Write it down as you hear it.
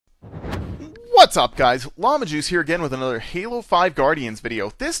What's up, guys? Llama Juice here again with another Halo 5 Guardians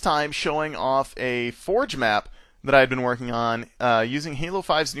video, this time showing off a Forge map that I've been working on using Halo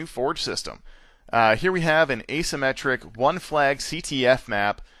 5's new Forge system. Here we have an asymmetric one-flag CTF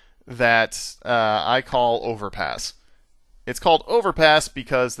map that I call Overpass. It's called Overpass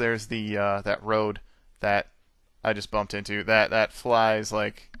because there's the that road that I just bumped into that flies,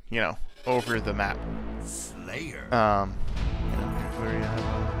 like, you know, over the map. Slayer. Where you have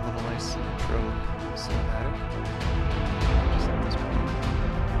a little nice intro cinematic.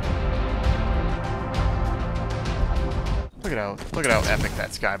 Look at how epic that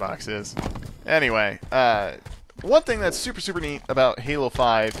skybox is. Anyway, one thing that's super neat about Halo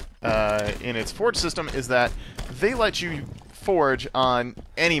 5 in its Forge system is that they let you forge on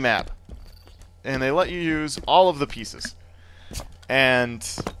any map, and they let you use all of the pieces, and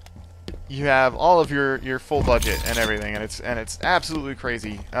you have all of your full budget and everything, and it's absolutely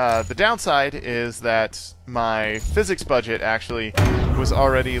crazy. The downside is that my physics budget actually was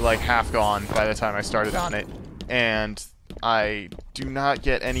already like half gone by the time I started on it, and I do not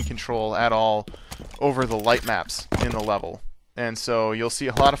get any control at all over the light maps in the level, and so you'll see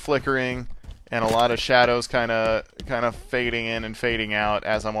a lot of flickering and a lot of shadows kind of fading in and fading out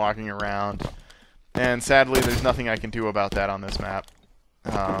as I'm walking around, and sadly there's nothing I can do about that on this map.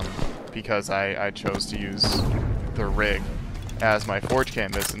 Because I chose to use the rig as my Forge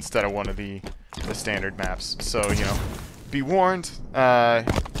canvas instead of one of the standard maps. So, you know, be warned,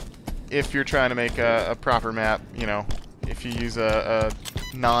 if you're trying to make a proper map, you know, if you use a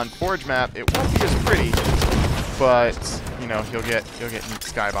non-Forge map, it won't be as pretty, but, you know, you'll get neat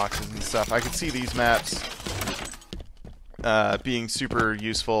skyboxes and stuff. I could see these maps being super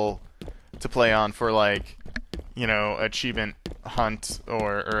useful to play on for, like, you know, achievement hunt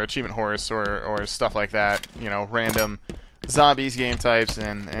or achievement horse or stuff like that, you know, random zombies, game types,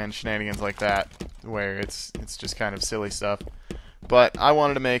 and shenanigans like that, where it's just kind of silly stuff. But I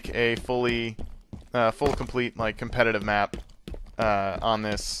wanted to make a full complete, like, competitive map on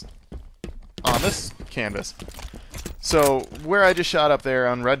this canvas. So where I just shot up there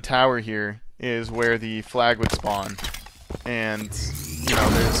on Red Tower here is where the flag would spawn, and you know,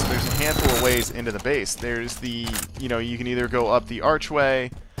 there's a handful of ways into the base. There's the, you know, you can either go up the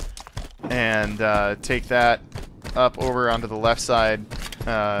archway and take that up over onto the left side.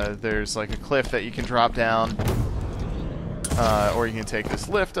 There's like a cliff that you can drop down, or you can take this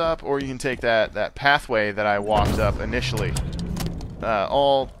lift up, or you can take that pathway that I walked up initially.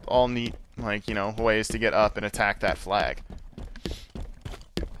 All neat, like, you know, ways to get up and attack that flag.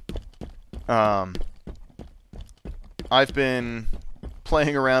 I've been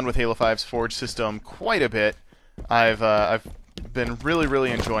playing around with Halo 5's Forge system quite a bit. I've been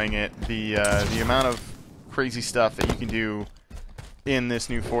really enjoying it. The amount of crazy stuff that you can do in this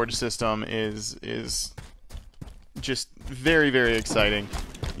new Forge system is just very exciting.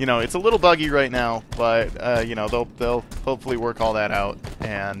 You know, it's a little buggy right now, but you know, they'll hopefully work all that out,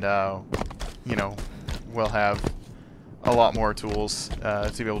 and you know, we'll have a lot more tools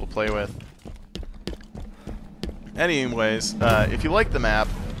to be able to play with. Anyways, if you like the map,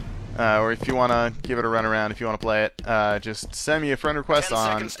 or if you want to give it a run around, if you want to play it, just send me a friend request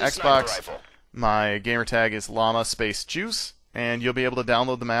on Xbox. My gamer tag is Llama Juice, and you'll be able to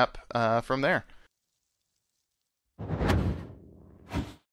download the map from there.